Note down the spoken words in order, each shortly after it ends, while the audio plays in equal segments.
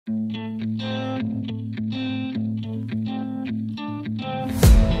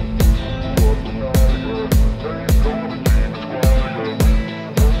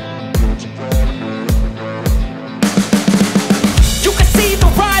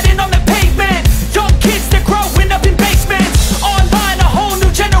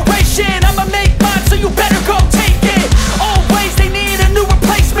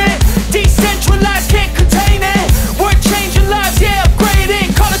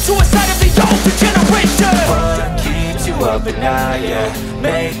night, yeah.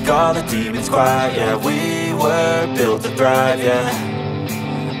 Make all the demons quiet, yeah. We were built to thrive,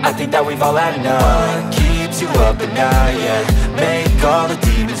 yeah. I think that we've all had enough. What keeps you up at night, yeah. Make all the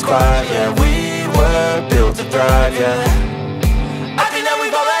demons quiet, yeah. We were built to thrive, yeah.